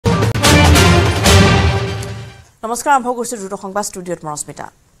নমস্কাৰ আৰম্ভ কৰিছো দ্ৰুত সংবাদ ষ্টুডিঅ'ত মৰস্মিতা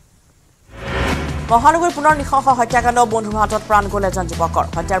মহানগৰ পুনৰ নিশংস হত্যাকাণ্ড বন্ধুৰ হাতত প্ৰাণ গ'ল এজন যুৱকৰ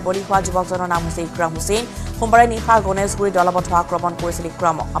হত্যাৰ বলি হোৱা যুৱকজনৰ নাম হৈছে ইক্ৰাম হুছেইন সোমবাৰে নিশা গণেশগুৰি দলবদ্ধ আক্ৰমণ কৰিছিল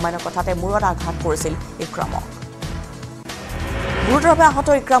ইক্ৰামক সামান্য কথাতে মূৰত আঘাত কৰিছিল ইক্ৰামক গুৰুতৰভাৱে আহত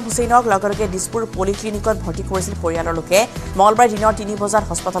ইক্ৰাম হুছেইনক লগে দিছপুৰ পলিক্লিনিকত ভৰ্তি কৰিছিল পৰিয়ালৰ লোকে মঙলবাৰে দিনৰ 3 বজাত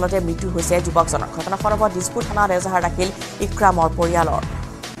হস্পিটেলতে মৃত্যু হৈছে যুৱকজনৰ ঘটনাখনৰ দিছপুৰ থানাত এজাহাৰ ৰাখিল ইক্ৰামৰ পৰিয়ালৰ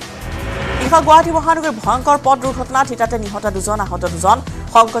গুৱাহাটী মহানগৰীৰ ভয়ংকৰ পথ দুৰ্ঘটনাত হিতাতে নিহত 2জন আহত 2জন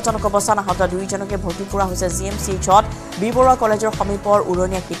সংকটজনক অৱস্থাত আহত 2জনকে ভৰ্তি কৰা হৈছে জিএমচিএইচত বিবৰুৱা কলেজৰ সমীপৰ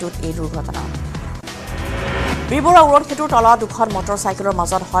উৰণীয়া সেতুত এই দুৰ্ঘটনা বিবৰুৱা উৰণ সেতুৰ তলত দুখন মটৰচাইকেলৰ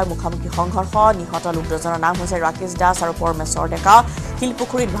মাজত হয় মুখামুখি সংঘৰ্ষ নিহত লোক 2জনৰ নাম হৈছে ৰাকেশ দাস আৰু পৰমেশ্বৰ ডেকা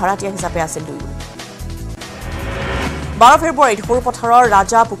শিলপুখুৰীত ভাড়াতীয়া হিচাপে আছিল দুয়ো 12 ফেব্ৰুৱাৰীত সৰুপথাৰৰ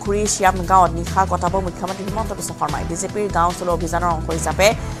ৰাজা পুখুৰী শ্যাম গাঁৱত নিশা কটাব মুখ্যমন্ত্ৰী হিমন্ত বিশ্ব শৰ্মাই বিজেপিৰ গাঁও চলো অভিযানৰ অংশ হিচাপে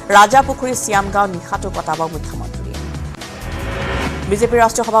ৰাজা পুখুৰী শ্যাম গাঁও নিশাটো কটাব মুখ্যমন্ত্ৰীয়ে বিজেপিৰ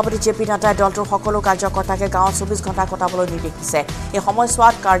ৰাষ্ট্ৰীয় সভাপতি জেপি নাড্ডাই দলটোৰ সকলো কাৰ্যকৰ্তাকে গাঁৱত 24 ঘণ্টা কটাবলৈ নিৰ্দেশ দিছে এই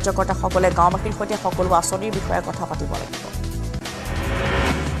সময়ছোৱাত কাৰ্যকৰ্তাসকলে গাঁওবাসীৰ সৈতে সকলো আঁচনিৰ বিষয়ে কথা পাতিব লাগিব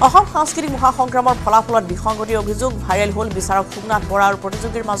অসম সাংস্কৃতিক মহাসংগ্ৰামৰ ফলাফলত বিসংগতিৰ অভিযোগ ভাইৰেল হ'ল বিচাৰক সুমনাথ বৰা আৰু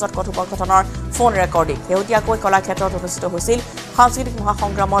প্ৰতিযোগীৰ মাজত কথোপকথনৰ ফোন ৰেকৰ্ডিং শেহতীয়াকৈ কলাক্ষেত্ৰত অনুষ্ঠিত হৈছিল সাংস্কৃতিক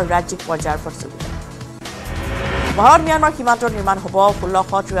মহাসংগ্ৰামৰ ৰাজ্যিক পৰ্যায়ৰ প্ৰতিযোগিতা ভাৰত ম্যানমাৰ সীমান্ত নিৰ্মাণ হ'ব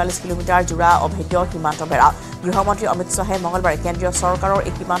 1643 কিলোমিটাৰ জোৰা অভেদ্য সীমান্ত বেৰা গৃহমন্ত্ৰী অমিত শাহে মঙলবাৰে কেন্দ্ৰীয় চৰকাৰৰ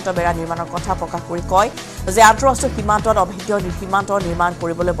এই সীমান্ত বেৰা নিৰ্মাণৰ কথা প্ৰকাশ কৰি কয় যে আন্তঃৰাষ্ট্ৰীয় সীমান্তত অভেদ্য সীমান্ত নিৰ্মাণ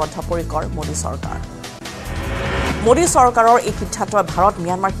কৰিবলৈ বদ্ধপৰিকৰ মোদী চৰকাৰ মোদী চৰকাৰৰ এই সিদ্ধান্তই ভাৰত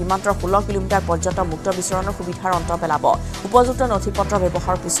ম্যানমাৰ সীমান্তৰ 16 কিলোমিটাৰ পৰ্যন্ত মুক্ত বিচৰণৰ সুবিধাৰ অন্ত পেলাব উপযুক্ত নথিপত্ৰ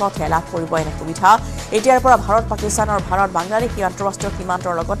ব্যৱহাৰৰ পিছতহে লাভ কৰিব এনে সুবিধা এতিয়াৰ পৰা ভাৰত পাকিস্তান আৰু ভাৰত বাংলাদেশ আন্তঃৰাষ্ট্ৰীয়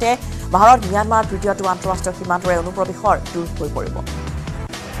সীমান্তৰ লগতে ভাৰত ম্যানমাৰ তৃতীয়টো আন্তঃৰাষ্ট্ৰীয় সীমান্তৰ অনুপ্ৰৱেশৰ দূৰ হৈ পৰিব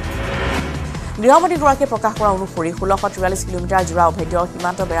গৃহমন্ত্ৰীগৰাকীয়ে প্ৰকাশ কৰা অনুসৰি 1643 কিলোমিটাৰ জোৰা অভেদ্য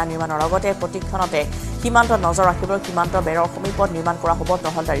সীমান্ত বেৰা নিৰ্মাণৰ লগতে প্ৰতিক্ষণতে সীমান্ত নজৰ ৰাখিবলৈ সীমান্ত বেৰাৰ সমীপত নিৰ্মাণ কৰা হ'ব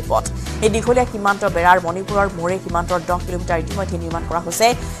টহলদাৰী পথ এই দীঘলীয়া সীমান্ত বেৰাৰ মণিপুৰৰ মোৰে সীমান্তৰ 10 কিলোমিটাৰ ইতিমধ্যে নিৰ্মাণ কৰা হৈছে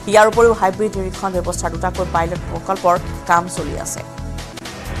ইয়াৰ উপৰিও হাইব্ৰিড নিৰীক্ষণ ব্যৱস্থা দুটাকৈ পাইলট প্ৰকল্পৰ কাম চলি আছে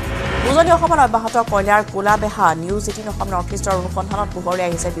উজনি অসমত অব্যাহত কয়লাৰ কোলা বেহা নিউজ 18 অসম নৰ্থ ইষ্টৰ অনুসন্ধানত পোহৰলৈ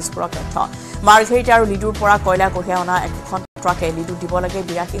আহিছে বিস্ফোৰক তথ্য মাৰ্ঘেৰিটা আৰু লিডুৰ পৰা কয়লা কঢ়িয়াই অনা এখন ট্ৰাকে লিডু দিব লাগে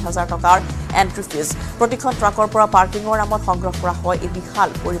 82,000 টকাৰ এন্ট্ৰি ফিজ প্ৰতিখন ট্ৰাকৰ পৰা পাৰ্কিংৰ নামত সংগ্ৰহ কৰা হয় এই বিশাল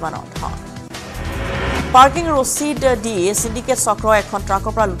পৰিমাণৰ ধন পাৰ্কিং ৰচিদ দি সিন্ডিকেট চক্ৰ এখন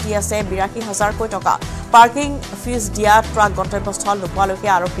ট্ৰাকৰ পৰা লুটি আছে 82,000 টকা পাৰ্কিং ফিজ দিয়া ট্ৰাক গন্তব্যস্থল নোপোৱালৈকে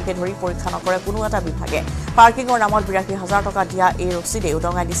আৰক্ষীকে ধৰি পৰীক্ষা নকৰে কোনো এটা বিভাগে পাৰ্কিংৰ নামত 82,000 টকা দিয়া এই ৰচিদে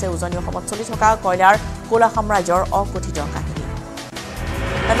উদঙাই দিছে উজনি অসমত চলি থকা কয়লাৰ কোলা সাম্ৰাজ্যৰ অকথিত কাহিনী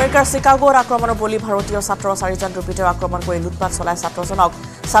আমেৰিকাৰ চিকাগোৰ আক্ৰমণৰ বলি ভাৰতীয় ছাত্ৰ 4জন দুৰ্বৃত্তই আক্ৰমণ কৰি লুটপাট চলাই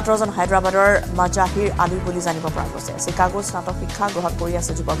ছাত্ৰজন হায়দৰাবাদৰ মাজাহিৰ আলী বুলি জানিব পৰা গৈছে চিকাগোত স্নাতক শিক্ষা গ্ৰহণ কৰি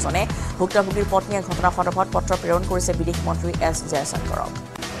আছে যুৱকজনে ভুক্তভোগীৰ পত্নীয়ে ঘটনা সন্দৰ্ভত পত্ৰ প্ৰেৰণ কৰিছে বিদেশ মন্ত্ৰী এছ জয়শংকৰক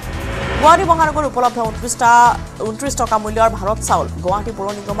গুৱাহাটী মহানগৰ উপলব্ধ 29 টকা মূল্যৰ ভাৰত চাউল গুৱাহাটী পৌৰ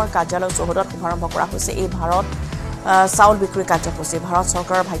নিগমৰ কাৰ্যালয় চৌহদত শুভাৰম্ভ কৰা হৈছে এই ভাৰত চাউল বিক্ৰী কাৰ্যসূচী ভাৰত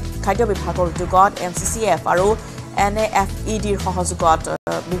চৰকাৰৰ খাদ্য বিভাগৰ উদ্যোগত NCCF আৰু NAFEDৰ সহযোগত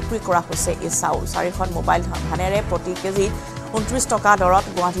বিক্ৰী কৰা হৈছে এই চাউল 4খন মোবাইল ধানেৰে প্ৰতি কেজি 29 টকা দৰত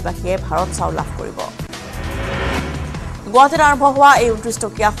গুৱাহাটীবাসীয়ে ভাৰত চাউল লাভ কৰিব গুৱাহাটীত আৰম্ভ হোৱা এই 29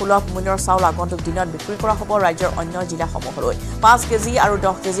 টকীয়া সুলভ মূল্যৰ চাউল আগন্তুক দিনত বিক্ৰী কৰা হ'ব ৰাজ্যৰ অন্য জিলাসমূহলৈ 5 কেজি আৰু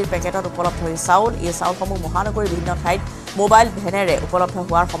 10 কেজিৰ পেকেটত উপলব্ধ এই চাউলসমূহ মহানগৰীৰ বিভিন্ন ঠাইত মোবাইল ভেনেৰে উপলব্ধ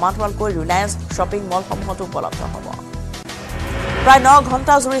হোৱাৰ সমান্তৰালকৈ ৰিলায়েন্স শ্বপিং মলসমূহতো উপলব্ধ হ'ব প্ৰায় 9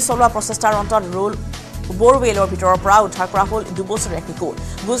 ঘণ্টা জুৰি চলোৱা প্ৰচেষ্টাৰ অন্তত বোৰৱেলৰ ভিতৰৰ পৰা উদ্ধাৰ কৰা হ'ল 2 বছৰীয়া শিশু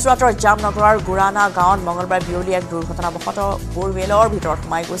গুজৰাটৰ জামনগৰৰ গুৰানা গাঁৱত মঙলবাৰে বিয়লি এক দুৰ্ঘটনাবশত বোৰৱেলৰ ভিতৰত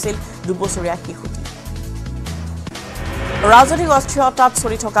সোমাই গৈছিল 2 বছৰীয়া শিশুটি ৰাজনৈতিক অস্থিৰতাত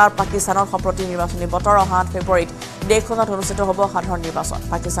চলি থকা পাকিস্তানৰ সম্প্ৰতি নিৰ্বাচনী বতৰ অহা 8 ফেব্ৰুৱাৰীত দেশখনত অনুষ্ঠিত হ'ব সাধাৰণ নিৰ্বাচন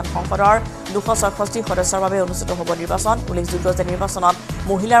পাকিস্তান সংসদৰ 266 সদস্যৰ বাবে অনুষ্ঠিত হ'ব নিৰ্বাচন উল্লেখযোগ্য যে নিৰ্বাচনত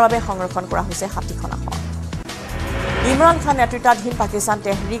মহিলাৰ বাবে সংৰক্ষণ কৰা হৈছে 60খন আসন ইমৰান খান নেতৃত্বাধীন পাকিস্তান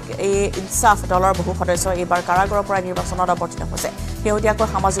তেহৰিক-ই-ইনসাফ দলৰ বহু সদস্য এইবাৰ কাৰাগাৰৰ পৰা নিৰ্বাচনত অৱতীৰ্ণ হৈছে শেহতীয়াকৈ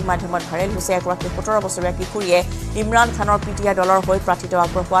সামাজিক মাধ্যমত ভাইৰেল হৈছে এগৰাকী 17 বছৰীয়া কিশোৰীয়ে ইমৰান খানৰ পিটিআই দলৰ হৈ প্ৰাৰ্থিত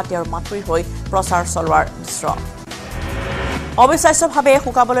আগবঢ়োৱা তেওঁৰ মাতৃৰ হৈ প্ৰচাৰ চলোৱাৰ দৃশ্য অবিশ্বাস্যভাৱে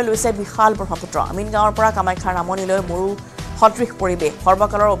শুকাবলৈ লৈছে বিশাল ব্ৰহ্মপুত্ৰ আমিনগাঁৱৰ পৰা কামাখ্যাৰ নামনিলৈ মৰু সদৃশ পৰিৱেশ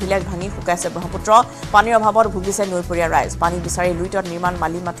সৰ্বকালৰ অভিলেখ ভাঙি শুকাইছে ব্ৰহ্মপুত্ৰ পানীৰ অভাৱত ভুগিছে নৈপৰীয়া ৰাইজ পানী বিচাৰি লুইটত নিৰ্মাণ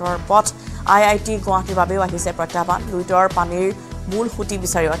মালিমাটৰ পথ IIT গুৱাহাটীৰ বাবেও আহিছে প্ৰত্যাহ্বান লুইটৰ পানীৰ মূল খুঁটি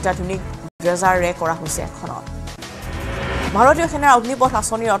বিচাৰি অত্যাধুনিক ড্ৰেজাৰে কৰা হৈছে খনন ভাৰতীয় সেনাৰ অগ্নিপথ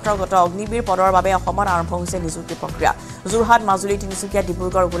আঁচনিৰ অন্তৰ্গত অগ্নিবীৰ পদৰ বাবে অসমত আৰম্ভ হৈছে নিযুক্তি প্ৰক্ৰিয়া যোৰহাট মাজুলী তিনিচুকীয়া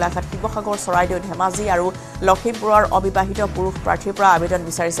ডিব্ৰুগড় গোলাঘাট শিৱসাগৰ চৰাইদেউ ধেমাজি আৰু লখিমপুৰৰ অবিবাহিত পুৰুষ প্ৰাৰ্থীৰ পৰা আবেদন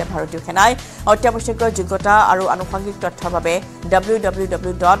বিচাৰিছে ভাৰতীয় সেনাই অত্যাৱশ্যকীয় যোগ্যতা আৰু আনুষংগিক তথ্যৰ বাবে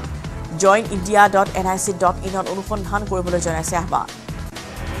www.joinindia.nic.in অনুসন্ধান কৰিবলৈ জনাইছে আহ্বান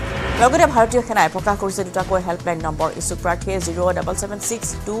লগতে ভাৰতীয় সেনাই প্ৰকাশ কৰিছে দুটাকৈ হেল্পলাইন নম্বৰ ইছুক প্ৰাৰ্থীয়ে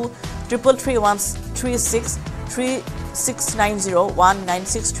 076233136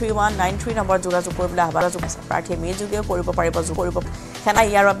 3690196319 নম্বৰ যোগাযোগ কৰিবলৈ আহ্বান জনাইছে প্ৰাৰ্থীয়ে মেইলযোগেও কৰিব পাৰিব সেনাই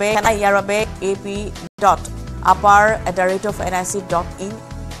ইয়াৰ বাবে ap.upper@nic.in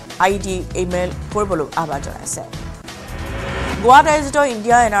আইডি ইমেইল কৰিবলৈ আহ্বান জনাইছে গুৱাহাটী আয়োজিত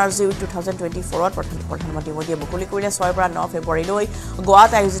ইণ্ডিয়া এনাৰ্জি উইক 2024ত প্ৰধানমন্ত্ৰী মোদীয়ে মুকলি কৰিলে 6 পৰা 9 ফেব্ৰুৱাৰীলৈ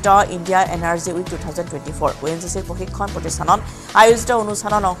গুৱাহাটী আয়োজিত ইণ্ডিয়া এনাৰ্জি উইক 2024 ONGCৰ প্ৰশিক্ষণ প্ৰতিষ্ঠানত আয়োজিত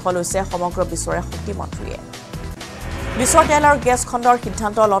অনুষ্ঠানত অংশ লৈছে সমগ্ৰ বিশ্বৰে শক্তি মন্ত্ৰীয়ে বিশ্বৰ তেল আৰু গেছ খণ্ডৰ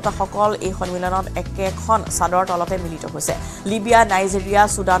সিদ্ধান্ত লতাসকল এই সন্মিলনত একেখন চাদৰ তলতে মিলিত হৈছে লিবিয়া নাইজেৰিয়া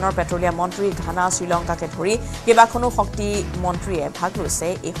সুদানৰ পেট্ৰলিয়াম মন্ত্ৰী ঘানা শ্ৰীলংকাকে ধৰি কেইবাখনো শক্তি মন্ত্ৰীয়ে ভাগ লৈছে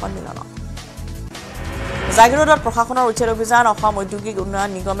এই সন্মিলনত জাগিৰোডত প্ৰশাসনৰ উচ্ছেদ অভিযান অসম ঔদ্যোগিক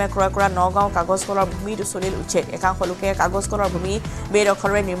উন্নয়ন নিগমে ক্ৰয় কৰা নগাঁও কাগজ কলৰ ভূমিৰ চলিল উচ্ছেদ একাংশ লোকে কাগজ কলৰ ভূমি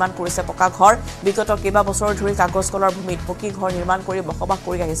বেদখলেৰে নিৰ্মাণ কৰিছে পকা ঘৰ বিগত কেইবা বছৰ ধৰি কাগজ কলৰ ভূমিত পকী ঘৰ নিৰ্মাণ কৰি বসবাস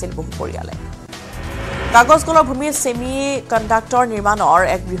কৰি আহিছিল বহু পৰিয়ালে কাগজ কলৰ ভূমিৰ সেমি কণ্ডাক্টৰ নিৰ্মাণৰ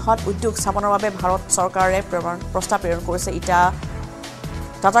এক বৃহৎ উদ্যোগ স্থাপনৰ বাবে ভাৰত চৰকাৰে প্ৰস্তাৱ প্ৰেৰণ কৰিছে ইটা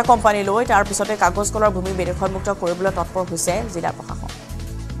টাটা কোম্পানীলৈ তাৰ পিছতে কাগজ কলৰ ভূমি বেদখলমুক্ত কৰিবলৈ তৎপৰ হৈছে জিলা প্ৰশাসন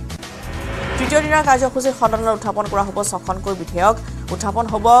তৃতীয় দিনৰ কাৰ্যসূচীত সদনত উত্থাপন কৰা হ'ব ছখনকৈ বিধেয়ক উত্থাপন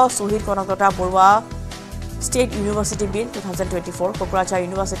হ'ব শ্বহীদ কনকলতা বৰুৱা ষ্টেট ইউনিভাৰ্চিটি বিল 2024 কোকৰাঝাৰ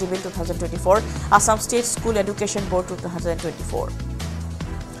ইউনিভাৰ্চিটি বিল 2024 Assam state school education board 2024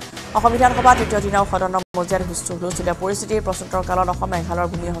 Assam বিধানসভা তৃতীয় দিনৰ সদনৰ মজিয়াত হুলস্থুলীয়া পৰিস্থিতিৰ প্ৰশ্নোত্তৰ কালত অসম মেঘালয়ৰ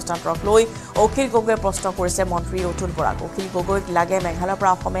ভূমি হস্তান্তৰক লৈ অখিল গগৈয়ে প্ৰশ্ন কৰিছে মন্ত্ৰী অতুল বৰাক অখিল গগৈক লাগে মেঘালয়ৰ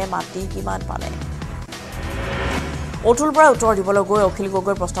পৰা অসমে মাটি কিমান পালে অতুল বৰাই উত্তৰ দিবলৈ গৈ অখিল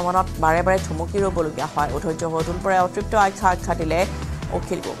গগৈৰ প্ৰশ্নমনত বাৰে বাৰে থুমকি ৰ'বলগীয়া হয় অধৈৰ্য হৈ অতুল বৰাই অতৃপ্ত আখ্যা দিলে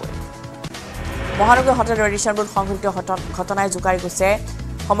অখিল গগৈ মহানগৰ হোটেল ৰেডিশ্যন বোৰ্ড সংঘটিত ঘটনাই জোকাৰি গৈছে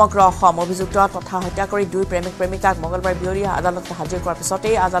সমগ্ৰ অসম অভিযুক্ত তথা হত্যা কৰি দুই প্ৰেমিকাক মঙলবাৰ বিয়লি আদালতত হাজিৰ কৰাৰ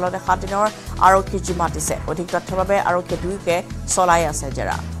পিছতেই আদালতে 7 দিনৰ আৰক্ষীৰ জিম্মাত দিছে অধিক তথ্যৰ বাবে আৰক্ষীয়ে দুয়োকে চলাই আছে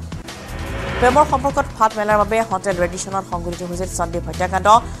জেৰা প্ৰেমৰ সম্পৰ্কত ফাট মেলাৰ বাবে হোটেল ৰেডিশ্যনত সংঘটিত হৈছিল সন্দীপ হত্যাকাণ্ড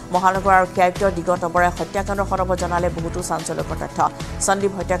মহানগৰ আৰক্ষী আয়ুক্ত দিগন্ত বৰাই হত্যাকাণ্ডৰ সন্দৰ্ভত জনালে বহুতো চাঞ্চল্যকৰ তথ্য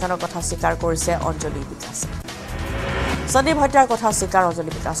সন্দীপ হত্যাকাণ্ডৰ কথা স্বীকাৰ কৰিছে অঞ্জলি বিকাশে সন্দীপ হত্যাৰ কথা স্বীকাৰ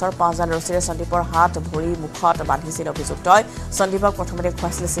অঞ্জলি বিকাশৰ 5 ৰছীৰে সন্দীপৰ হাত ভৰি মুখত বান্ধিছিল অভিযুক্তই সন্দীপক প্ৰথমতে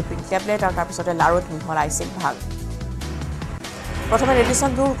খুৱাইছিল চিপিং টেবলেট আৰু তাৰ পিছতে লাৰুত মিহলাইছিল ভাগ প্ৰথমে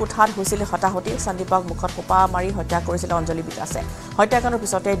ৰেডিশ্যন বোৰ্ড কোঠাত হৈছিল হতাহতি সন্দীপক মুখত সোপা মাৰি হত্যা কৰিছিল অঞ্জলি বিকাশে হত্যাকাণ্ডৰ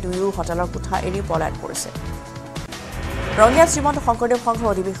পিছতে দুয়ো হোটেলৰ কোঠা এৰি পলায়ন কৰিছে ৰঙিয়া শ্ৰীমন্ত শংকৰদেৱ সংঘৰ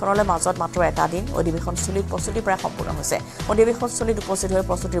অধিৱেশনলৈ মাজত মাত্ৰ এটা দিন অধিৱেশনস্থলীত প্ৰস্তুতি প্ৰায় সম্পূৰ্ণ হৈছে অধিৱেশনস্থলীত উপস্থিত হৈ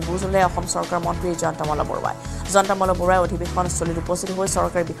প্ৰস্তুতিৰ বুজ ল'লে অসম চৰকাৰ মন্ত্ৰী জয়ন্তমল্ল বৰুৱাই অধিৱেশনস্থলীত উপস্থিত হৈ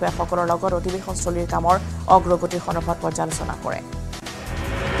চৰকাৰী বিষয়াসকলৰ লগত অধিৱেশনস্থলীৰ কামৰ অগ্ৰগতিৰ সন্দৰ্ভত পৰ্যালোচনা কৰে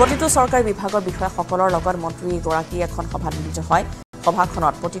প্ৰতিটো চৰকাৰী বিভাগৰ বিষয়াসকলৰ লগত মন্ত্ৰীগৰাকী এখন সভাত মিলিত হয়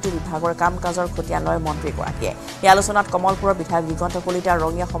সভাখনত প্ৰতিটো বিভাগৰ কাম কাজৰ খতিয়ান লয় মন্ত্ৰীগৰাকীয়ে এই আলোচনাত কমলপুৰৰ বিধায়ক দিগন্ত কলিতা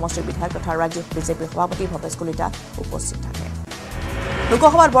ৰঙিয়া সমষ্টিৰ বিধায়ক তথা ৰাজ্যিক বিজেপিৰ সভাপতি ভৱেশ কলিতা উপস্থিত থাকে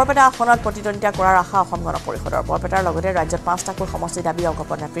লোকসভাত বৰপেটা আসনত প্ৰতিদ্বন্দ্বিতা কৰাৰ আশা অসম গণ পৰিষদৰ বৰপেটাৰ লগতে ৰাজ্যত 5টাকৈ সমষ্টি দাবী অগপ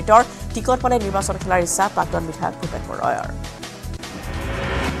নেতৃত্বৰ টিকট পালে নিৰ্বাচন খেলাৰ ইচ্ছা প্ৰাক্তন বিধায়ক ভূপেন বৰাৰ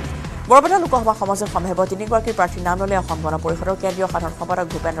বৰপেটা লোকসভা সমষ্টিৰ সম্ভাৱ্য 3গৰাকী প্ৰাৰ্থীৰ নাম ল'লে অসম গণ পৰিষদৰ কেন্দ্ৰীয় সাধাৰণ সম্পাদক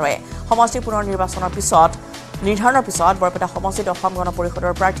ভূপেন ৰয়ে সমষ্টিৰ পুনৰ নিৰ্ধাৰণৰ পিছত বৰপেটা সমষ্টিত অসম গণ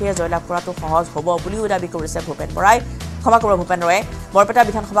পৰিষদৰ প্ৰাৰ্থীয়ে জয়লাভ কৰাটো সহজ হ'ব বুলিও দাবী কৰিছে ভূপেন ৰয়ে বৰপেটা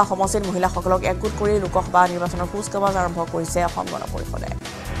বিধানসভা সমষ্টিত মহিলাসকলক একগোট কৰি লোকসভা নিৰ্বাচনৰ কুচকাৱাজ আৰম্ভ কৰিছে অসম গণ পৰিষদে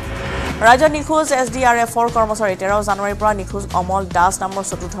ৰাজ্যত নিখোজ SDRFৰ কৰ্মচাৰী 13 জানুৱাৰীৰ পৰা নিখোজ অমল দাস নামৰ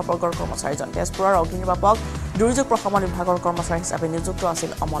চতুৰ্থ বৰ্গৰ কৰ্মচাৰীজন তেজপুৰৰ অগ্নিনিৰ্বাপক দুৰ্যোগ প্ৰশমন বিভাগৰ কৰ্মচাৰী হিচাপে নিযুক্ত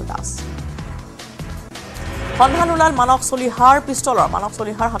আছিল অমল দাস সন্ধান ওলাল মানস চলিহাৰ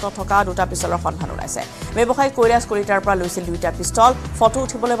হাতত থকা দুটা পিষ্টলৰ সন্ধান ওলাইছে ব্যৱসায়ী কৈলাশ কলিতাৰ পৰা লৈছিল দুটা পিষ্টল ফটো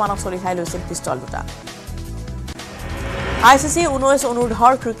উঠিবলৈ মানস চলিহাই লৈছিল পিষ্টল দুটা ICC 19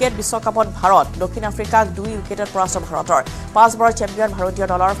 অনুৰ্ধৰ ক্ৰিকেট বিশ্বকাপত ভাৰত দক্ষিণ আফ্ৰিকাক 2 উইকেটত পৰাস্ত ভাৰতৰ 5বাৰ চেম্পিয়ন ভাৰতীয়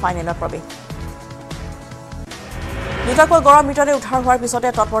দলৰ ফাইনেলত প্ৰৱেশ দুটাকৈ গৰম মিটাৰে উঠাৰ হোৱাৰ পিছতে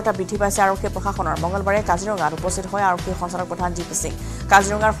তৎপৰতা বৃদ্ধি পাইছে আৰক্ষী প্ৰশাসনৰ মঙলবাৰে কাজিৰঙাত উপস্থিত হৈ আৰক্ষী সঞ্চালক প্ৰধান জিপি সিং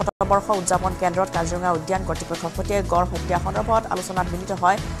কাজিৰঙাৰ শতবৰ্ষ উদযাপন কেন্দ্ৰত কাজিৰঙা উদ্যান কৰ্তৃপক্ষৰ সৈতে গড় হত্যা সন্দৰ্ভত আলোচনাত মিলিত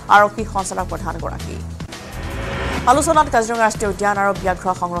হয় আৰক্ষী সঞ্চালক প্ৰধানগৰাকী আলোচনাত কাজিৰঙা ৰাষ্ট্ৰীয় উদ্যান আৰু ব্যাঘ্ৰ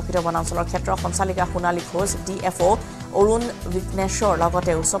সংৰক্ষিত বনাঞ্চলৰ ক্ষেত্ৰ সঞ্চালিকা সোণালী ঘোষ DFO অৰুণ বিঘ্নেশ্বৰ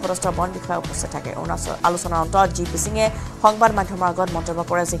লগতে উচ্চপদস্থ বন বিষয়া উপস্থিত থাকে আলোচনাৰ অন্তত জিপি সিঙে সংবাদ মাধ্যমৰ আগত মন্তব্য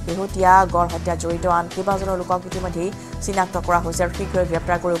কৰে যে শেহতীয়া গড় হত্যা জড়িত আন কেইবাজনৰ লোকক ইতিমধ্যে চিনাক্ত কৰা হৈছে আৰু শীঘ্ৰে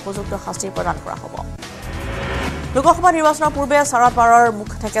গ্ৰেপ্তাৰ কৰি উপযুক্ত শাস্তি প্ৰদান কৰা হ'ব লোকসভা নিৰ্বাচনৰ পূৰ্বে শৰদ পাৱাৰৰ মুখ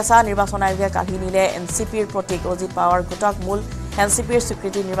ঠেকেচা নিৰ্বাচন আয়োগে কাঢ়ি নিলে এনচিপিৰ প্ৰতীক অজিত পাৱাৰ গোটক মূল এনচিপিৰ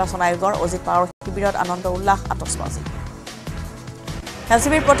স্বীকৃতি নিৰ্বাচন আয়োগৰ অজিত পাৱাৰ শিবিৰত আনন্দ উল্লাস আতচবাজি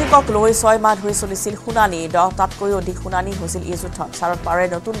এনচিপিৰ প্ৰতীকক লৈ 6 মাহ ধৰি চলিছিল শুনানি 10 তাতকৈ অধিক শুনানি হৈছিল এই যুদ্ধত শৰদ পাৱাৰে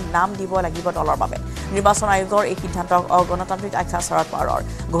নতুন নাম দিব লাগিব দলৰ বাবে নিৰ্বাচন আয়োগৰ এই সিদ্ধান্তক অগণতান্ত্ৰিক আখ্যা শৰদ পাৱাৰৰ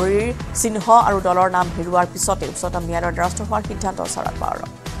ঘড়ীৰ চিহ্ন আৰু দলৰ নাম হেৰুৱাৰ পিছতে উচ্চতম ন্যায়ালয়ৰ দ্বাৰস্থ হোৱাৰ সিদ্ধান্ত শৰদ পাৱাৰৰ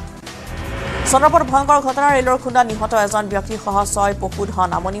চন্দ্ৰপুৰ ভয়ংকৰ ঘটনা ৰেলৰ খুন্দা নিহত এজন ব্যক্তি সহ 6 পশুধন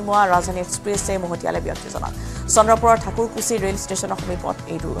আমনিমোৱা ৰাজধানী এক্সপ্ৰেছে মহতিয়ালে ব্যক্তিজনক চন্দ্ৰপুৰৰ ঠাকুৰকুছি ৰেল ষ্টেচনৰ সমীপত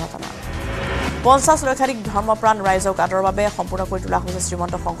এই দুৰ্ঘটনা 50 লক্ষাধিক ধৰ্মপ্ৰাণ ৰাইজক আদৰৰ বাবে সম্পূৰ্ণ কৰি তোলা হৈছে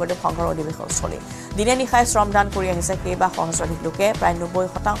শ্ৰীমন্ত শংকৰদেৱ সংঘৰ অধিৱেশনস্থলী দিনে নিশাই শ্ৰমদান কৰি আহিছে কেইবা সহস্ৰাধিক লোকে প্ৰায়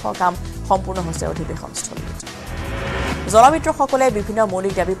 90% কাম সম্পূৰ্ণ হৈছে অধিৱেশনস্থলীত জলমিত্ৰসকলে বিভিন্ন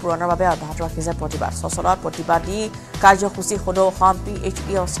মৌলিক দাবী পূৰণৰ বাবে অব্যাহত ৰাখিছে প্ৰতিবাদ সচলত প্ৰতিবাদী কাৰ্যসূচী সদৌ অসম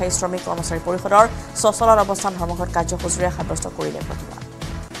PHE অস্থায়ী শ্ৰমিক কৰ্মচাৰী পৰিষদৰ সচলত অৱস্থান ধৰ্মঘট কাৰ্যসূচীৰে সাব্যস্ত কৰিলে প্ৰতিবাদ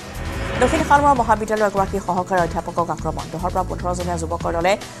দক্ষিণ শালমৰা মহাবিদ্যালয়ৰ এগৰাকী সহকাৰী অধ্যাপকক আক্ৰমণ 10 পৰা 15 জনীয়া যুৱকৰ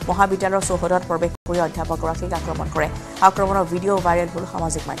দলে মহাবিদ্যালয়ৰ চৌহদত প্ৰৱেশ কৰি অধ্যাপকগৰাকীক আক্ৰমণ কৰে আক্ৰমণৰ ভিডিঅ' ভাইৰেল হ'ল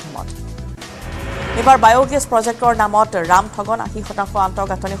সামাজিক মাধ্যমত এবাৰ বায়োগেছ প্ৰজেক্টৰ নামত ৰাম ঠগন 80%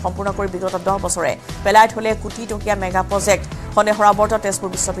 আন্তঃগাঁথনি সম্পূৰ্ণ কৰি বিগত 10 বছৰে পেলাই থলে কোটি টকীয়া মেগা প্ৰজেক্ট সন্দেহৰ আৱৰ্ত তেজপুৰ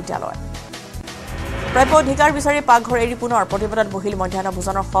বিশ্ববিদ্যালয় প্ৰাপ্য অধিকাৰ বিচাৰি পাকঘৰ এৰি পুনৰ প্ৰতিবাদত বহিল মধ্যাহ্ন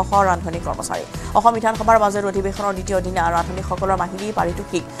ভোজনৰ সহ ৰান্ধনী কৰ্মচাৰী অসম বিধানসভাৰ বাজেট অধিৱেশনৰ দ্বিতীয় দিনা ৰান্ধনীসকলৰ মাহিলী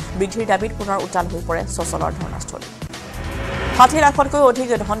পাৰিতোষিক বৃদ্ধিৰ দাবীত পুনৰ উত্তাল হৈ পৰে সচলৰ ধৰ্ণাস্থলী 60 লাখতকৈ অধিক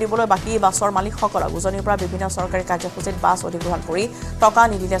ধন দিবলৈ বাকী বাছৰ মালিকসকলক উজনিৰ পৰা বিভিন্ন চৰকাৰী কাৰ্যসূচীত বাছ অধিগ্ৰহণ কৰি টকা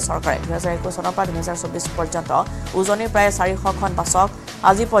নিদিলে চৰকাৰে 2021 চনৰ পৰা 2024 পৰ্যন্ত উজনিৰ প্ৰায় 400খন বাছক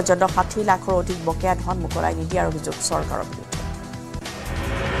আজি পৰ্যন্ত 60 লাখৰ অধিক বকেয়া ধন মুকলাই নিদিয়াৰ অভিযোগ চৰকাৰৰ বিৰুদ্ধে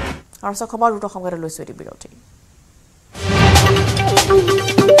আৰু খবৰ দুটা সংবাদ লৈছো এটি বিৰতি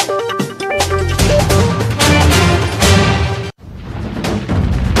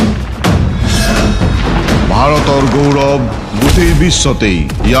ভাৰতৰ গৌৰৱ গোটেই বিশ্বতেই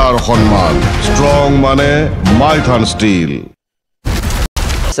ইয়াৰ সন্মান ষ্ট্ৰং মানে মাইথান ষ্টীল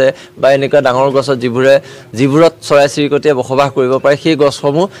আছে বা এনেকুৱা ডাঙৰ গছত যিবোৰত চৰাই চিৰিকটিয়ে বসবাস কৰিব পাৰে সেই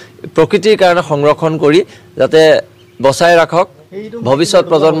গছসমূহ প্ৰকৃতিৰ কাৰণে সংৰক্ষণ কৰি যাতে বচাই ৰাখক ভৱিষ্যত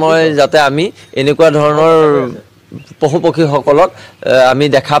প্ৰজন্মই যাতে আমি এনেকুৱা ধৰণৰ পশু পক্ষীসকলক আমি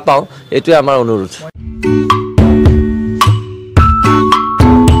দেখা পাওঁ এইটোৱে আমাৰ অনুৰোধ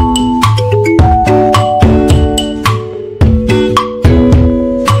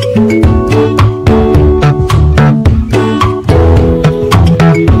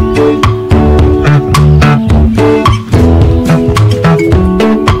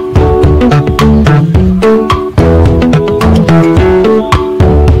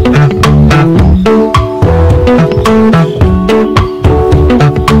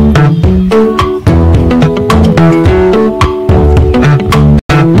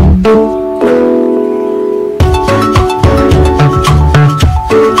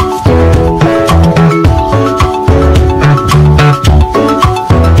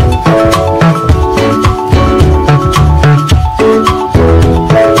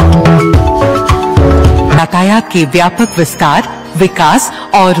के व्यापक विस्तार, विकास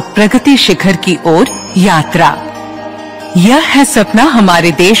और प्रगति शिखर की ओर यात्रा। यह है सपना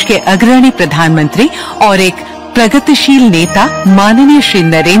हमारे देश के अग्रणी प्रधानमंत्री और एक प्रगतिशील नेता माननीय श्री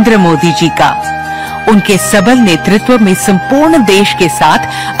नरेंद्र मोदी जी का। उनके सबल नेतृत्व में संपूर्ण देश के साथ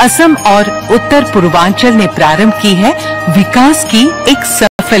असम और उत्तर पूर्वांचल ने प्रारंभ की है विकास की एक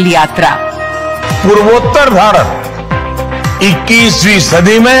सफल यात्रा। पूर्वोत्तर भारत 21वीं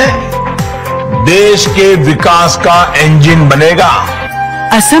सदी में देश के विकास का इंजन बनेगा।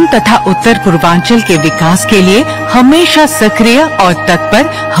 असम तथा उत्तर पूर्वांचल के विकास के लिए हमेशा सक्रिय और तत्पर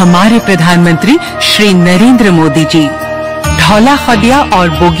हमारे प्रधानमंत्री श्री नरेंद्र मोदी जी। ढौला खदिया और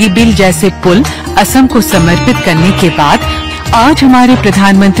बोगीबिल जैसे पुल असम को समर्पित करने के बाद आज हमारे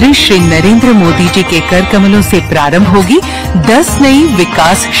प्रधानमंत्री श्री नरेंद्र मोदी जी के कर कमलों से प्रारंभ होगी 10 नई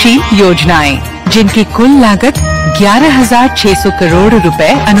विकासशील योजनाएं, जिनकी कुल लागत 11,600 करोड़ रुपए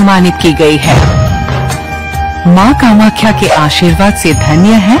अनुमानित की गई है। मां कामाख्या के आशीर्वाद से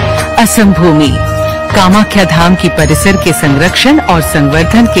धन्य है असम भूमि। कामाख्या धाम की परिसर के संरक्षण और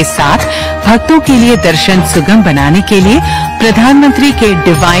संवर्धन के साथ भक्तों के लिए दर्शन सुगम बनाने के लिए प्रधानमंत्री के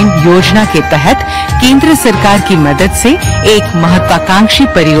डिवाइन योजना के तहत केंद्र सरकार की मदद से एक महत्वाकांक्षी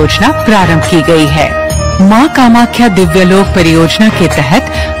परियोजना प्रारंभ की गई है। मां कामाख्या दिव्यलोक परियोजना के तहत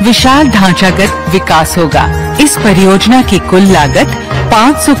विशाल ढांचागत विकास होगा। इस परियोजना की कुल लागत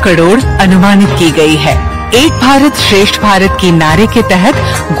 500 करोड़ अनुमानित की गई है। एक भारत श्रेष्ठ भारत की नारे के तहत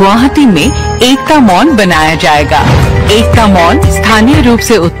गुवाहाटी में एकता मॉल बनाया जाएगा। एकता मॉल स्थानीय रूप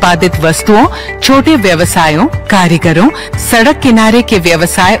से उत्पादित वस्तुओं, छोटे व्यवसायों, कारीगरों, सड़क किनारे के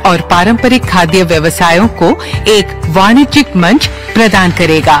व्यवसाय और पारंपरिक खाद्य व्यवसायों को एक वाणिज्यिक मंच प्रदान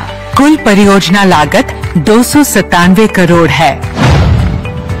करेगा। कुल परियोजना लागत 297 करोड़ है।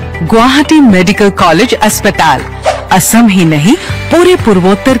 गुवाहाटी मेडिकल कॉलेज अस्पताल असम ही नहीं, पूरे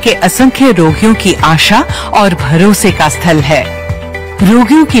पूर्वोत्तर के असंख्य रोगियों की आशा और भरोसे का स्थल है।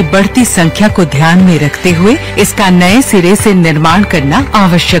 रोगियों की बढ़ती संख्या को ध्यान में रखते हुए इसका नए सिरे से निर्माण करना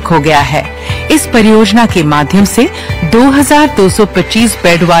आवश्यक हो गया है। इस परियोजना के माध्यम से 2225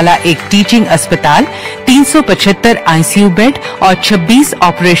 बेड वाला एक टीचिंग अस्पताल, 375 आईसीयू बेड और 26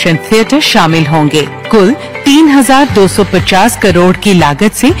 ऑपरेशन थिएटर शामिल होंगे। कुल 3250 करोड़ की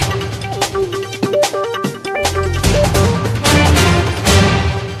लागत से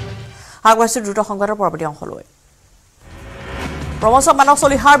আগবাঢ়িছো দ্ৰুত সংবাদৰ পৰৱৰ্তী অংশলৈ। প্ৰমোচন মানৱ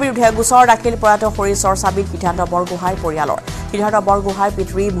চলিহাৰ বিৰুদ্ধে গোচৰ দাখিল প্ৰয়াত হৰিশৰ চাবিত সিদ্ধান্ত বৰগোহাঁই পৰিয়ালৰ। সিদ্ধান্ত বৰগোহাঁইৰ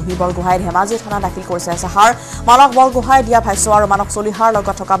পিতৃ মুহি বৰগোহাঁই ধেমাজি থানা দাখিল কৰিছে এজাহাৰ। মানৱ বৰগোহাঁই দিয়া ভাষ্য আৰু মানৱ চলিহাৰ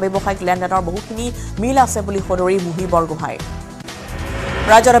লগত থকা ব্যৱসায়িক লেনদেনৰ বহুখিনি মিল আছে বুলি সদৰি মুহি বৰগোহাঁই।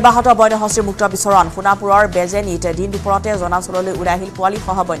 ৰাজ্যত অব্যাহত বন্যহস্তীৰ মুক্ত বিচৰণ। সোণাপুৰৰ বেজেনীত দিন দুপৰতে জনাঞ্চললৈ ওলাই আহিল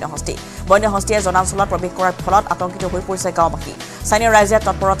পোৱালিসহ বন্যহস্তী। বন্যহস্তীয়ে জনাঞ্চলত প্ৰৱেশ কৰাৰ ফলত আতংকিত হৈ পৰিছে গাঁওবাসী। স্থানীয় ৰাইজে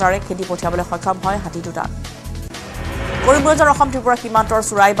তৎপৰতাৰে খেদি পঠিয়াবলৈ সক্ষম হয় হাতী দুটা। কৰিমগঞ্জৰ অসম ত্ৰিপুৰা সীমান্তৰ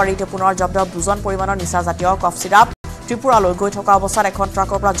চুৰাইবাৰীত পুনৰ জব্দ দুজন পৰিমাণৰ নিচাজাতীয় কফ চিৰাপ। ত্ৰিপুৰালৈ গৈ থকা অৱস্থাত এখন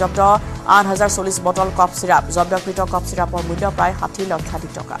ট্ৰাকৰ পৰা জব্দ 8040 বটল কফ চিৰাপ। জব্দকৃত কফ চিৰাপৰ মূল্য প্ৰায় 60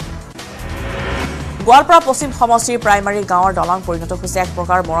 লক্ষাধিক টকা। গোৱালপাৰা পশ্চিম সমষ্টিৰ প্ৰাইমাৰী গাঁৱৰ দলং পৰিণত হৈছে এক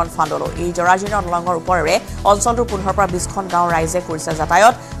প্ৰকাৰ মৰণ ফান্দলৈ। এই জৰাজীৰ্ণ দলঙৰ ওপৰেৰে অঞ্চলটোৰ 15 পৰা 20খন গাঁৱৰ ৰাইজে কৰিছে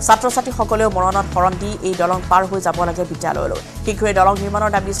যাতায়াত। ছাত্ৰ ছাত্ৰীসকলেও মৰণত শৰণ দি এই দলং পাৰ হৈ যাব লাগে বিদ্যালয়লৈ। শীঘ্ৰে দলং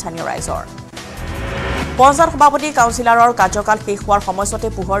নিৰ্মাণৰ দাবী স্থানীয় ৰাইজৰ। পঞ্চায়ত সভাপতি কাউন্সিলৰৰ কাৰ্যকাল শেষ হোৱাৰ সময়তে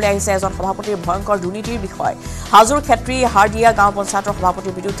পোহৰলৈ আহিছে এজন সভাপতিৰ ভয়ংকৰ দুৰ্নীতিৰ বিষয়। হাজোৰ ক্ষেত্ৰী হাৰদিয়া গাঁও পঞ্চায়তৰ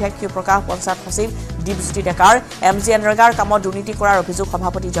সভাপতিৰ বিৰুদ্ধে ক্ষোভ প্ৰকাশ পঞ্চায়ত সচিব দীপজ্যোতি ডেকাৰ। MG এনৰেগাৰ কামত দুৰ্নীতি কৰাৰ অভিযোগ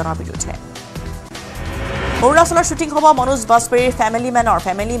সভাপতিজনৰ বিৰুদ্ধে। অৰুণাচলৰ শ্বুটিং হ'ব মনোজ বাজপেয়ীৰ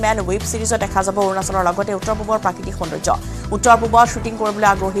ফেমিলি মেন ৱেব ছিৰিজত দেখা যাব অৰুণাচলৰ লগতে উত্তৰ পূবৰ প্ৰাকৃতিক সৌন্দৰ্য। উত্তৰ পূবত শ্বুটিং কৰিবলৈ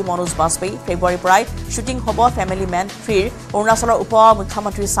আগ্ৰহী মনোজ বাজপেয়ী। ফেব্ৰুৱাৰীৰ পৰাই শ্বুটিং হ'ব ফেমিলি মেন 3। অৰুণাচলৰ উপ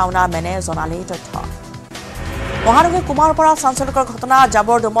মুখ্যমন্ত্ৰী চাউনা মেনে জনালে এই তথ্য। মহানগৰী কুমাৰপাৰা চাঞ্চল্যকৰ ঘটনা।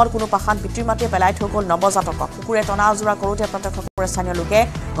 জাবৰ দমত কোনো পাষাণ পিতৃ মাতৃয়ে পেলাই থৈ গ'ল নৱজাতকক। কুকুৰে টনা আজোৰা কৰোঁতে প্ৰত্যক্ষ কৰে স্থানীয় লোকে।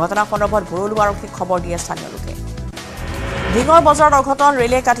 ঘটনা সন্দৰ্ভত ভৰলু আৰক্ষীক খবৰ দিয়ে স্থানীয় লোকে। ঢিঙৰ বজাৰত অঘটন।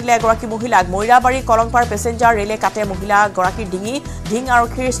 ৰেলে কাটিলে এগৰাকী মহিলাক। মৈৰাবাৰী কলংপাৰ পেছেঞ্জাৰ ৰেলে কাটে মহিলাগৰাকীৰ ডিঙি। ঢিং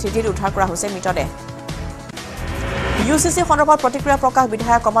আৰক্ষীৰ স্থিতিত উদ্ধাৰ কৰা হৈছে মৃতদেহ। UCC সন্দৰ্ভত প্ৰতিক্ৰিয়া প্ৰকাশ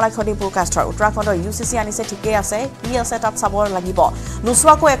বিধায়ক কমলাক্ষী পুৰকাষ্টৰ। উত্তৰাখণ্ডৰ UCC আনিছে ঠিকেই আছে, কি আছে তাত চাব লাগিব।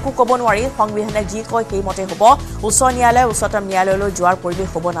 নোচোৱাকৈ একো ক'ব নোৱাৰি। সংবিধানে যি কয় সেইমতে হ'ব। উচ্চ ন্যায়ালয় উচ্চতম ন্যায়ালয়লৈ যোৱাৰ পৰিৱেশ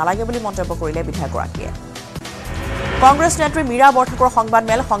হ'ব নালাগে বুলি মন্তব্য কৰিলে বিধায়কগৰাকীয়ে। কংগ্ৰেছ নেত্ৰী মীৰা বৰঠাকুৰৰ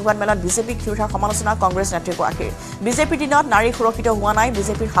সংবাদমেলত বিজেপিক ক্ষুধাৰ সমালোচনা কংগ্ৰেছ নেত্ৰীগৰাকীৰ। বিজেপিৰ দিনত নাৰী সুৰক্ষিত হোৱা নাই,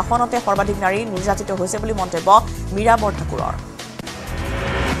 বিজেপিৰ শাসনতে সৰ্বাধিক নাৰী নিৰ্যাতিত হৈছে বুলি মন্তব্য মীৰা বৰঠাকুৰৰ।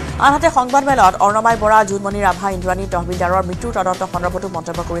 আনহাতে সংবাদমেলত অৰ্ণমাই বৰা, জুনমণি ৰাভা, ইন্দ্ৰাণী তহবিলদাৰৰ মৃত্যুৰ তদন্ত সন্দৰ্ভতো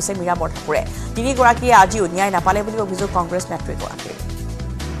মন্তব্য কৰিছে মীৰা বৰঠাকুৰে। তিনিগৰাকীয়ে আজিও ন্যায় নাপালে বুলি অভিযোগ কংগ্ৰেছ নেত্ৰীগৰাকীৰ।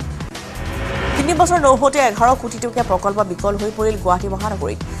 3 বছৰ নৌহতে 11 কোটি টকীয়া প্ৰকল্প বিকল হৈ পৰিল গুৱাহাটী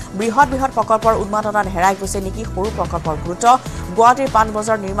মহানগৰীত। বৃহৎ প্ৰকল্পৰ উন্মাদনাত হেৰাই গৈছে নেকি সৰু প্ৰকল্পৰ গুৰুত্ব। গুৱাহাটীৰ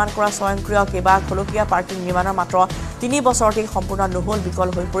পাণবজাৰ নিৰ্মাণ কৰা স্বয়ংক্ৰিয় কেইবা খলপীয়া পাৰ্কিং নিৰ্মাণৰ মাত্ৰ 3 বছৰতেই সম্পূৰ্ণ নহ'ল, বিকল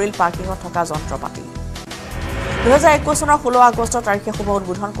হৈ পৰিল পাৰ্কিঙত থকা যন্ত্ৰপাতি। 2021 চনৰ 16 আগষ্ট তাৰিখে শুভ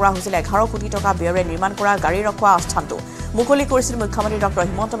উদ্বোধন কৰা হৈছিল 11 কোটি টকা ব্যয়েৰে নিৰ্মাণ কৰা গাড়ী ৰখোৱা আস্থানটো। মুকলি কৰিছিল মুখ্যমন্ত্ৰী ডক্টৰ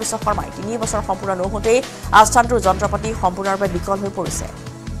হিমন্ত বিশ্ব শৰ্মাই। 3 বছৰ সম্পূৰ্ণ নহওঁতেই আস্থানটোৰ যন্ত্ৰপাতি সম্পূৰ্ণৰূপে বিকল হৈ পৰিছে।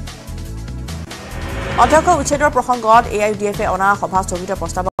 অধ্যক্ষ উচ্ছেদৰ প্ৰসংগত AIUDFে অনা সভা স্থগিত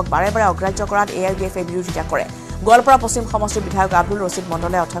প্ৰস্তাৱক বাৰে বাৰে অগ্ৰাহ্য কৰাত AIUDFে বিৰোধিতা কৰে। গোৱালপাৰা পশ্চিম সমষ্টিৰ বিধায়ক আব্দুল ৰছিদ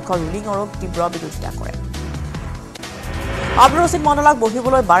মণ্ডলে অধ্যক্ষ ৰুলিঙৰো তীব্ৰ বিৰোধিতা কৰে। আব্দুল ৰছিদ মণ্ডলক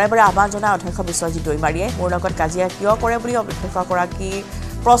বহিবলৈ বাৰে বাৰে আহ্বান জনায় অধ্যক্ষ বিশ্বজিৎ দৈমাৰীয়ে। মোৰ লগত কাজিয়া কিয় কৰে বুলি অধ্যক্ষগৰাকীৰ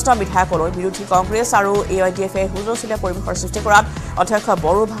প্ৰশ্ন বিধায়কলৈ। বিৰোধী কংগ্ৰেছ আৰু AIUDFে হুলস্থুলীয়া পৰিৱেশৰ সৃষ্টি কৰাত অধ্যক্ষই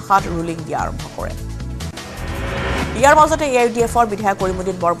বড়ো ভাষাত ৰুলিং দিয়া আৰম্ভ কৰে। ইয়াৰ মাজতে AIUDFৰ বিধায়ক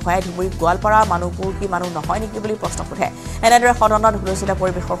কৰিমুদ্দিন বৰভূঞাই ধুবুৰীত গোৱালপাৰা মানুহবোৰ কি মানুহ নহয় নেকি বুলি প্ৰশ্ন সোধে। এনেদৰে সদনত হুলস্থুলীয়া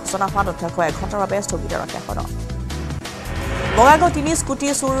পৰিৱেশৰ সূচনা হোৱাত অধ্যক্ষই 1 ঘণ্টাৰ বাবে স্থগিত ৰাখে সদন। বঙাইগাঁও 3 স্কুটি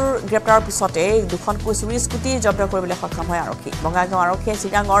চুৰ গ্ৰেপ্তাৰৰ পিছতে 2খন চুৰি স্কুটি জব্দ কৰিবলৈ সক্ষম হয় আৰক্ষী। বঙাইগাঁও আৰক্ষীয়ে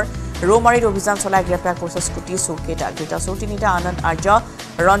চিৰাঙৰ ৰৌমাৰীত অভিযান চলাই গ্ৰেপ্তাৰ কৰিছে স্কুটি চুৰ কেইটা। ধৃত চুৰ 3টা আনন্দ আৰ্য,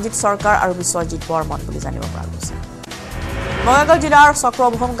 ৰঞ্জিত চৰকাৰ আৰু বিশ্বজিৎ বৰ্মন বুলি জানিব পৰা গৈছে। বঙাইগাঁও জিলাৰ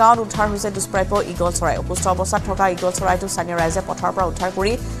চক্ৰভূম গাঁৱত উদ্ধাৰ হৈছে দুষ্প্ৰাপ্য ঈগল চৰাই অসুস্থ অৱস্থাত থকা ঈগল চৰাইটো স্থানীয় ৰাইজে পথাৰৰ পৰা উদ্ধাৰ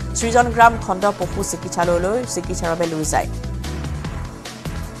কৰি সৃজনগ্ৰাম খণ্ড পশু চিকিৎসালয়লৈ চিকিৎসাৰ বাবে লৈ যায়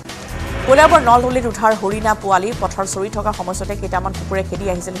কলিয়াবৰ নলদলিত উদ্ধাৰ হৰিণা পোৱালি পথাৰ চৰি থকা সময়তে কেইটামান কুকুৰে খেদি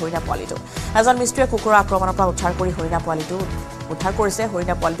আহিছিল হৰিণা পোৱালিটো এজন মিস্ত্ৰীয়ে কুকুৰৰ আক্ৰমণৰ পৰা উদ্ধাৰ কৰি হৰিণা পোৱালিটো উদ্ধাৰ কৰিছে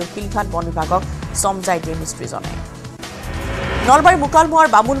হৰিণা পোৱালিটো শিলঘাট বন বিভাগক সমজাই দিয়ে মিস্ত্ৰীজনে নলবাৰী মুকালমুৱাৰ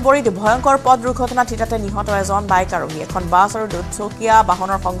বামুনবৰীত ভয়ংকৰ পথ দুৰ্ঘটনা ঠিতাতে নিহত এজন বাইক আৰোহী এখন বাছ আৰু দুচকীয়া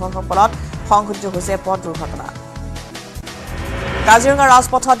বাহনৰ সংঘৰ্ষৰ ফলত সংঘটিত হৈছে পথ দুৰ্ঘটনা কাজিৰঙা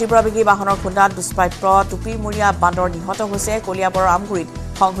ৰাজপথত তীব্ৰবেগী বাহনৰ খুন্দাত দুষ্প্ৰাপ্য টুপিমূৰীয়া বান্দৰ নিহত হৈছে কলিয়াবৰৰ আমগুৰিত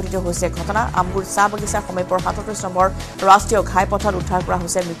সংঘটিত হৈছে ঘটনা আমগুৰিত চাহ বাগিচাৰ সমীপৰ ৩৭ নম্বৰ ৰাষ্ট্ৰীয় ঘাইপথত উদ্ধাৰ কৰা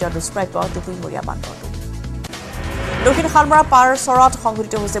হৈছে মৃত দুষ্প্ৰাপ্য টুপিমূৰীয়া বান্দৰটো দক্ষিণ শালমৰা পাৰচৰত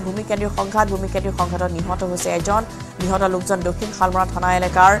সংঘটিত হৈছে ভূমিকেন্দ্ৰীয় সংঘাতত নিহত হৈছে এজন নিহত লোকজন দক্ষিণ শালমৰা থানা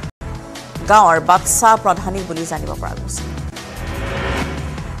এলেকাৰ গাঁৱৰ বাদশা প্ৰধানী বুলি জানিব পৰা গৈছে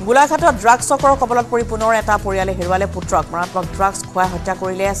গোলাঘাটত ড্ৰাগছ চক্ৰৰ কবলত পৰি পুনৰ এটা পৰিয়ালে হেৰুৱালে পুত্ৰক মাৰাত্মক ড্ৰাগছ খুৱাই হত্যা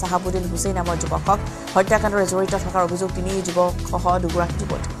কৰিলে সাহাবুদ্দিন হুছেইন নামৰ যুৱকক হত্যাকাণ্ডৰে জড়িত থকাৰ অভিযোগ তিনি যুৱকসহ দুগৰাকী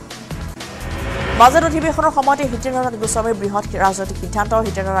যুৱতী বাজেট অধিৱেশনৰ সময়তে হিতেন্দ্ৰনাথ গোস্বামীৰ বৃহৎ ৰাজনৈতিক সিদ্ধান্ত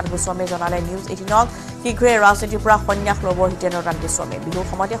হিতেন্দ্ৰনাথ গোস্বামীয়ে জনালে নিউজ 18ক শীঘ্ৰে ৰাজনীতিৰ পৰা সন্যাস ল'ব হিতেন্দ্ৰনাথ গোস্বামীয়ে বিহুৰ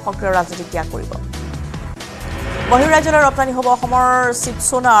সময়তে সক্ৰিয় ৰাজনীতি ত্যাগ কৰিব বহিৰাজ্যলৈ ৰপ্তানি হ'ব অসমৰ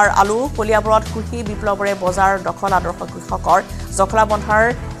চিপচোনাৰ আলু কলিয়াবৰত কৃষি বিপ্লৱৰে বজাৰ দখল আদৰ্শ কৃষকৰ জখলা বন্ধাৰ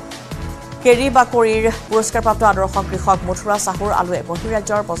কেৰিবাকৰিৰ পুৰস্কাৰপ্ৰাপ্ত আদৰ্শ কৃষক মথুৰা চাহুৰ আলুৱে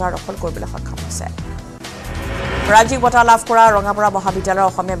বহিৰাজ্যৰ বজাৰ দখল কৰিবলৈ সক্ষম হৈছে ৰাজ্যিক বঁটা লাভ কৰা ৰঙাপাৰা মহাবিদ্যালয়ৰ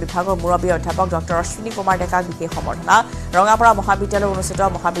অসমীয়া বিভাগৰ মুৰব্বী অধ্যাপক ডক্টৰ অশ্বিনী কুমাৰ ডেকাক বিশেষ সম্বৰ্ধনা ৰঙাপাৰা মহাবিদ্যালয়ত অনুষ্ঠিত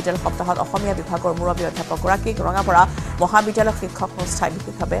মহাবিদ্যালয় সপ্তাহত অসমীয়া বিভাগৰ মুৰব্বী অধ্যাপকগৰাকীক ৰঙাপাৰা মহাবিদ্যালয় শিক্ষক সংস্থাই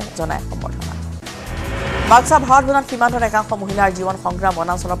বিশেষভাৱে জনায় সম্বৰ্ধনা বাক্সা ভাৰতভূটান সীমান্তৰ একাংশ মহিলাৰ জীৱন সংগ্ৰাম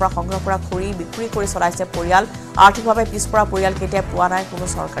বনাঞ্চলৰ পৰা সংগ্ৰহ কৰা খৰি বিক্ৰী কৰি চলাইছে পৰিয়াল আৰ্থিকভাৱে পিছপৰা পৰিয়ালকেইটাই পোৱা নাই কোনো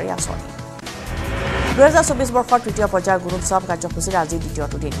চৰকাৰী আঁচনি 2024 বৰ্ষৰ তৃতীয় পৰ্যায়ৰ গুণোৎসৱ কাৰ্যসূচীৰ আজি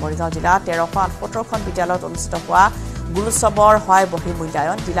দ্বিতীয়টো দিন মৰিগাঁও জিলাত 1378খন বিদ্যালয়ত অনুষ্ঠিত হোৱা গুণোৎসৱৰ হয় বহি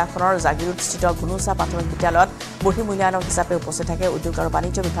মূল্যায়ন জিলাখনৰ জাগিৰোডস্থিত গুণোৎসৱ প্ৰাথমিক বিদ্যালয়ত বহি মূল্যায়নৰ হিচাপে উপস্থিত থাকে উদ্যোগ আৰু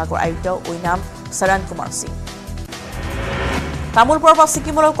বাণিজ্য বিভাগৰ আয়ুক্ত ঐনাম শৰণ কুমাৰ সিং তামুলপুৰৰ পৰা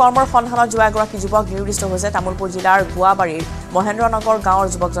ছিকিমলৈ কৰ্মৰ সন্ধানত যোৱা এগৰাকী যুৱক নিৰ্দিষ্ট হৈছে তামুলপুৰ জিলাৰ গুৱাবাৰীৰ মহেন্দ্ৰনগৰ গাঁৱৰ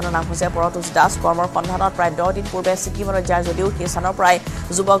যুৱকজনৰ নাম হৈছে পৰতুষ দাস কৰ্মৰ সন্ধানত প্ৰায় 10 দিন পূৰ্বে ছিকিমলৈ যায় যদিও সেই স্থানৰ পৰাই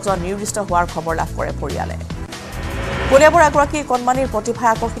যুৱকজন নিৰ্দিষ্ট হোৱাৰ খবৰ লাভ কৰে পৰিয়ালে কলিয়াবৰ এগৰাকী কণমানিৰ প্ৰতিভাই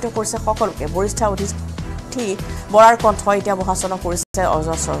আকৰ্ষিত কৰিছে সকলোকে বৰিষ্ঠ অতিথি বৰাৰ কণ্ঠ এতিয়া মহাচন কৰিছে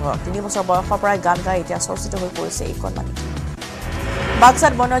অজস্ৰ 3 বছৰ বয়সৰ পৰাই গান গাই এতিয়া চৰ্চিত হৈ পৰিছে এই কণমানি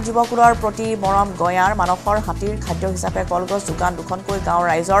বাক্সাত বন্য জীৱকুলৰ প্ৰতি মৰম গয়াৰ মানসৰ হাতীৰ খাদ্য হিচাপে কলগছ যোগান দুখনকৈ গাঁৱৰ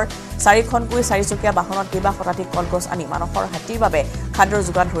ৰাইজৰ 4খনকৈ 4চকীয়া বাহনত কেইবা শতাধিক কলগছ আনি মানসৰ হাতীৰ বাবে খাদ্যৰ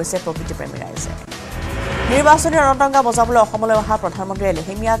যোগান ধৰিছে প্ৰকৃতিপ্ৰেমী ৰাইজে নিৰ্বাচনী ৰণতংগা বজাবলৈ অসমলৈ অহা প্ৰধানমন্ত্ৰীয়ে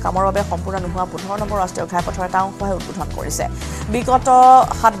লেহেমীয়া কামৰ বাবে সম্পূৰ্ণ নোহোৱা 15 নম্বৰ ৰাষ্ট্ৰীয় ঘাইপথৰ এটা অংশহে উদ্বোধন কৰিছে বিগত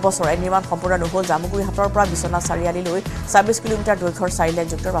 7 বছৰে নিৰ্মাণ সম্পূৰ্ণ নহল জামুগুৰিহাটৰ পৰা বিশ্বনাথ চাৰিআলিলৈ 26 কিলোমিটাৰ দৈৰ্ঘ্যৰ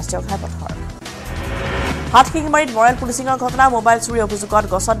 4-লেনযুক্ত ৰাষ্ট্ৰীয় ঘাইপথৰ হাতশিঙিমাৰীত মৰেল পুলিচিঙৰ ঘটনা মোবাইল চুৰি অভিযোগত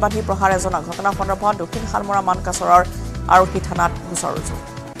গছত বান্ধি প্ৰহাৰ এজনক ঘটনা সন্দৰ্ভত দক্ষিণ শালমৰা মানকাছৰৰ আৰক্ষী থানাত গোচৰ ৰুজু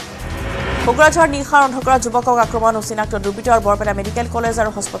কোকৰাঝাৰ নিশাৰ অন্ধকাৰ যুৱকক আক্ৰমণ অচিনাক্ত দুৰ্বৃত্ত আৰু বৰপেটা মেডিকেল কলেজ আৰু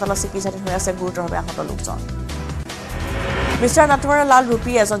হস্পিটেলত চিকিৎসাধীন হৈ আছে গুৰুতৰভাৱে আহত লোকজন মিষ্টাৰ নাটৱাৰলাল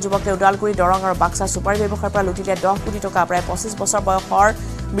ৰূপী এজন যুৱকে উদালগুৰি দৰং আৰু বাক্সা চুপাৰী ব্যৱসায়ৰ পৰা লুটিলে 10 কোটি টকা প্ৰায় 25 বছৰ বয়সৰ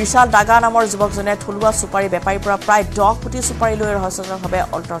বিশাল দাগা নামৰ যুৱকজনে থলুৱা চুপাৰী বেপাৰীৰ পৰা প্ৰায় 10 কোটি চুপাৰী লৈ ৰহস্যজনকভাৱে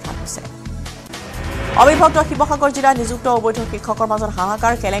অন্তৰ্ধান হৈছে অবিভক্ত শিৱসাগৰ জিলাত নিযুক্ত অবৈধ শিক্ষকৰ মাজত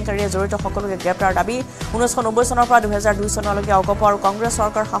হাহাকাৰ কেলেংকাৰীয়ে জড়িত সকলোকে গ্ৰেপ্তাৰ দাবী 1990 চনৰ পৰা 2002 চনলৈকে অগপ আৰু কংগ্ৰেছ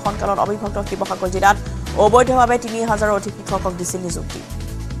চৰকাৰ শাসনকালত অবিভক্ত শিৱসাগৰ জিলাত অবৈধভাৱে 3000ৰ অধিক শিক্ষকক দিছিল নিযুক্তি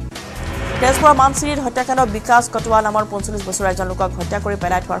তেজপুৰৰ মানচিৰিত হত্যাকাণ্ড বিকাশ কটুৱা নামৰ 45 বছৰীয়া এজন লোকক হত্যা কৰি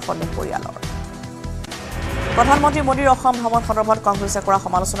পেলাই থোৱাৰ সন্দেহ পৰিয়ালৰ প্ৰধানমন্ত্ৰী মোদীৰ অসম ভ্ৰমণ সন্দৰ্ভত কংগ্ৰেছে কৰা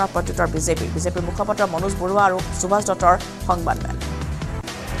সমালোচনাৰ প্ৰত্যুত্তৰ বিজেপিৰ মুখপাত্ৰ মনোজ বৰুৱা আৰু সুভাষ দত্তৰ সংবাদমেল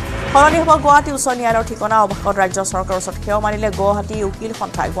সলনি হ'ব গুৱাহাটী উচ্চ ন্যায়ালয়ৰ ঠিকনা অৱশেষত ৰাজ্য চৰকাৰৰ ওচৰত ক্ষয় মানিলে গুৱাহাটী উকিল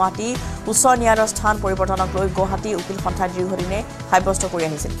সন্থাই গুৱাহাটী উচ্চ ন্যায়ালয়ৰ স্থান পৰিৱৰ্তনক লৈ গুৱাহাটী উকিল সন্থাই দীৰ্ঘদিনে সাব্যস্ত কৰি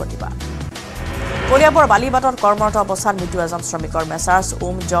আহিছিল প্ৰতিবাদ কলিয়াবৰ বালিবাটত কৰ্মৰত অৱস্থাত মৃত্যু এজন শ্ৰমিকৰ মেছাৰ্ছ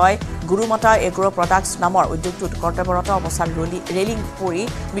ওম জয় গুৰুমাতা এগ্ৰ প্ৰডাক্টছ নামৰ উদ্যোগটোত কৰ্তব্যৰত অৱস্থাত ৰেলিং পৰি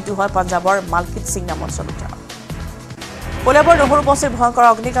মৃত্যু হয় পঞ্জাৱৰ মালকিত সিং নামৰ শ্ৰমিকজনৰ কলিয়াবৰ নহৰু বস্তিৰ ভয়ংকৰ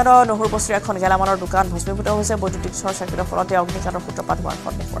অগ্নিকাণ্ড নহৰু বস্তিৰ এখন গেলামালৰ দোকান ভস্মীভূত হৈছে বৈদ্যুতিক শ্বৰ্ট চাৰ্কিটৰ ফলতে অগ্নিকাণ্ডৰ সূত্ৰপাত হোৱাৰ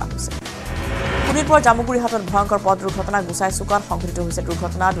সন্দেহ কৰা হৈছে শোণিতপুৰ জামুগুৰিহাটত ভয়ংকৰ পথ দুৰ্ঘটনা গুচাই চুকাত সংঘটিত হৈছে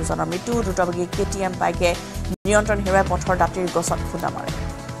দুৰ্ঘটনা দুজনৰ মৃত্যু দ্ৰুতবেগী KTM বাইকে নিয়ন্ত্ৰণ হেৰুৱাই পথৰ দাঁতিৰ গছত খুন্দা মাৰে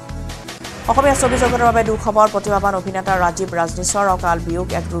অসমীয়া ছবি জগতৰ বাবে দুখবৰ প্ৰতিভাৱান অভিনেতা ৰাজীৱ ৰাজনীশৰ অকাল বিয়োগ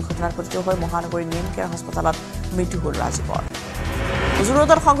এক দুৰ্ঘটনাত পতিত হৈ মহানগৰীৰ নিম কেয়াৰ হাস্পতালত মৃত্যু হ'ল ৰাজীৱৰ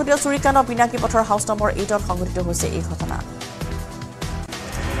জুৰুডত সংঘটিত চুৰিকাণ্ড পিনাকী পথৰ হাউচ নম্বৰ 8ত সংঘটিত হৈছে এই ঘটনা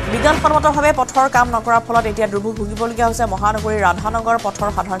বিজ্ঞানসন্মতভাৱে পথৰ কাম নকৰাৰ ফলত এতিয়া দুৰ্ভোগ ভুগিবলগীয়া হৈছে মহানগৰীৰ ৰাধানগৰ পথৰ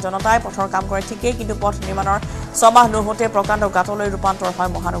সাধাৰণ জনতাই পথৰ কাম কৰে ঠিকেই কিন্তু পথ নিৰ্মাণৰ ছমাহ নোহোতে প্ৰকাণ্ড গাঁতলৈ ৰূপান্তৰ হয়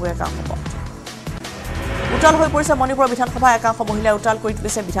মহানগৰীৰ একাংশ উটাল হৈ পৰিছে মণিপুৰ বিধানসভা একাংশ মহিলাই উটাল কৰি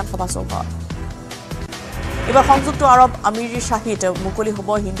তুলিছে বিধানসভা চৌহদ এবাৰ সংযুক্ত আৰব আমিৰীৰ শাহীত মুকলি হ'ব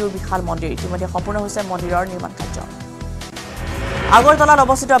হিন্দুৰ বিশাল মন্দিৰ ইতিমধ্যে সম্পূৰ্ণ হৈছে মন্দিৰৰ নিৰ্মাণ কাৰ্য আগৰতলাত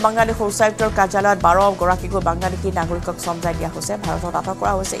অৱস্থিত বাংলাদেশৰ উচ্চায়ুক্তৰ কাৰ্যালয়ত 12 গৰাকীকৈ বাংলাদেশী নাগৰিকক সমজাই দিয়া হৈছে ভাৰতত আটক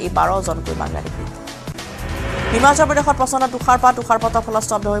কৰা হৈছে এই 12 জনকৈ বাংলাদেশী হিমাচল প্ৰদেশত প্ৰচণ্ড তুষাৰপাতৰ ফলত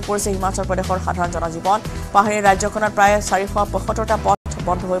স্তব্ধ হৈ পৰিছে হিমাচল প্ৰদেশৰ সাধাৰণ জনজীৱন পাহাৰীয়া ৰাজ্যখনত প্ৰায় 475টা পথ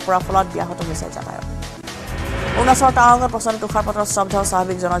বন্ধ হৈ পৰাৰ ফলত ব্যাহত হৈছে যাতায়াত অৰুণাচলৰ টাৱাঙত প্ৰচণ্ড তুষাৰপাতৰ স্তব্ধ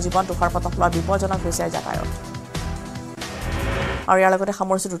স্বাভাৱিক জনজীৱন তুষাৰপাতৰ ফলত বিপদজনক হৈছে যাতায়াত আৰু ইয়াৰ লগতে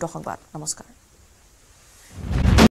সামৰিছোঁ দ্ৰুত সংবাদ নমস্কাৰ